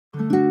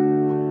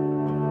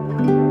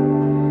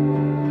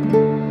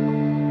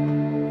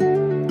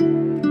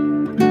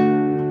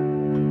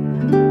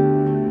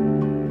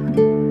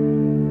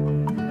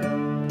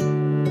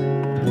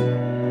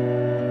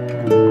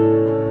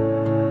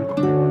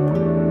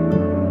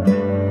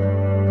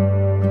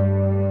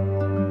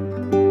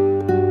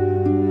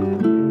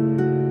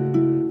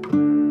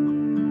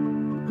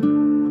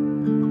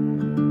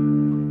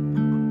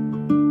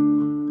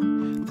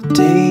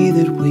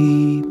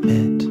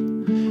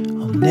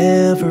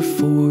never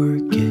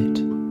forget.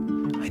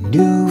 I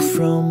knew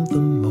from the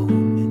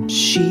moment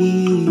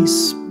she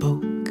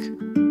spoke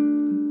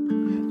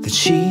that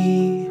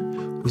she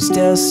was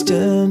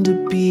destined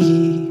to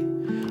be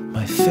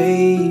my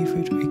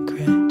favorite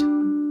regret.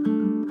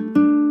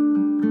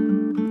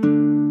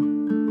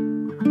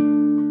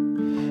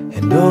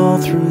 And all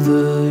through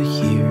the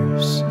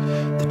years,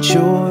 the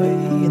joy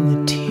and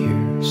the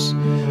tears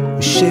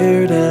we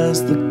shared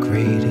as the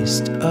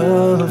greatest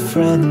of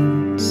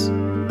friends.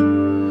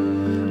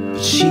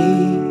 But she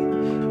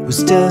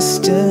was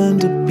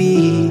destined to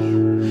be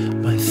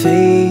my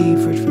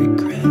favorite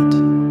regret.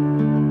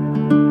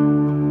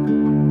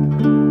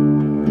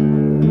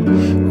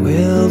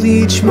 Well,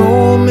 each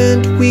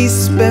moment we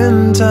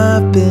spent,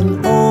 I've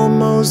been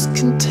almost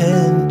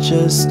content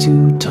just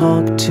to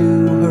talk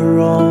to her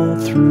all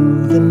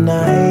through the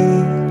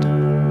night.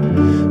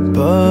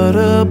 But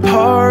a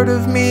part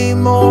of me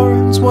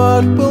mourns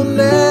what will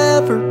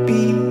never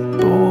be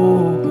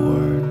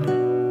born.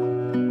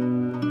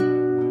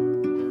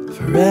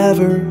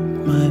 Forever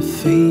my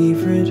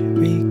favorite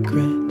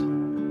regret.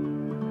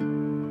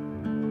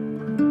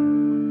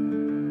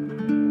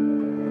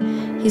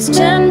 He's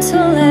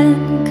gentle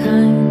and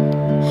kind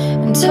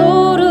and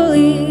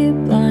totally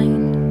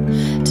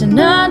blind to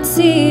not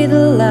see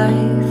the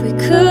life we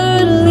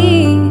could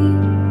lead.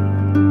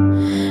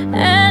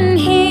 And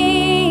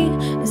he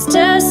is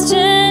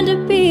destined to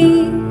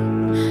be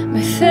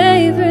my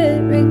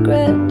favorite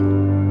regret.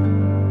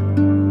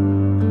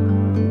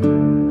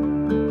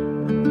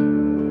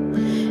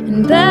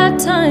 In bad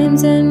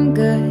times and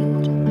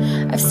good,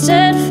 I've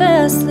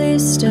steadfastly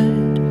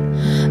stood.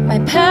 My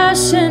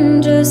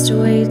passion just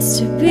waits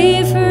to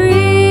be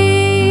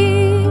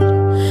freed.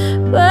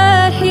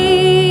 But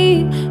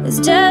he is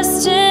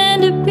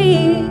destined to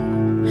be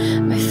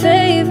my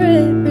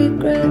favorite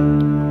regret.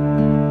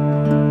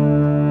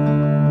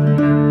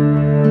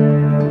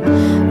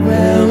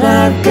 Well,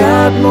 I've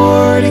got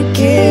more to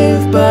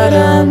give, but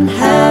I'm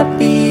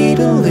happy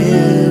to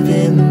live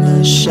in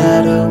the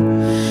shadow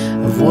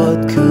of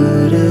what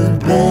could have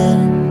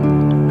been.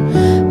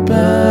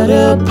 But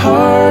a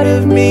part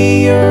of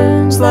me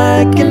yearns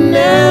like an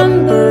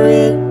ember,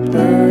 it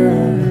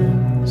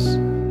burns.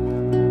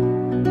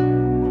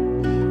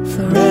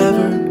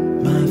 Forever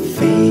my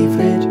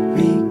favorite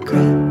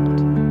regret.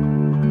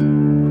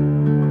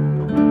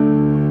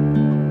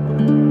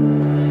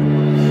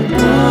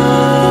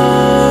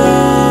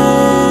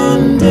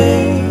 One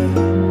day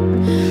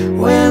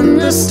when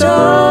the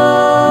stars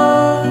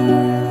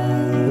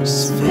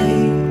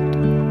fade,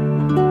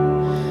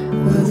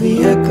 will the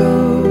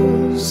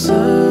echoes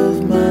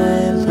of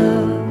my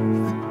love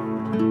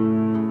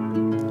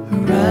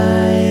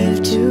arrive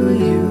to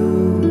you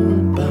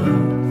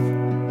above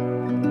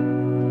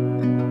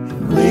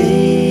and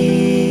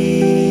wake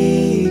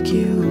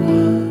you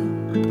up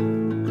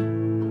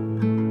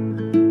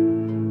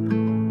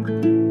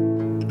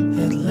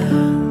at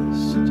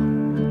last.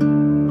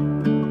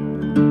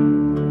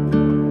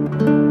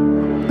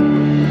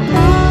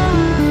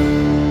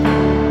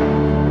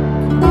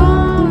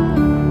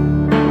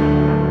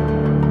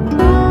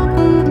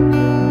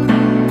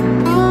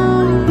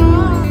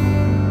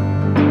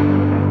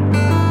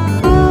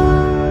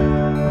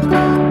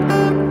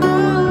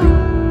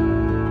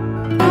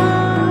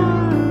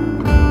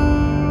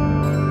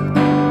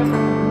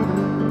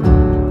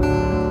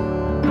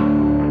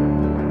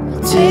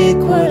 Take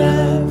what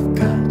I've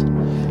got,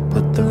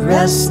 put the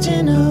rest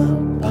in a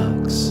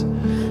box,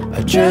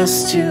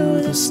 addressed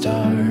to the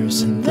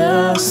stars in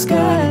the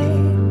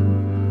sky.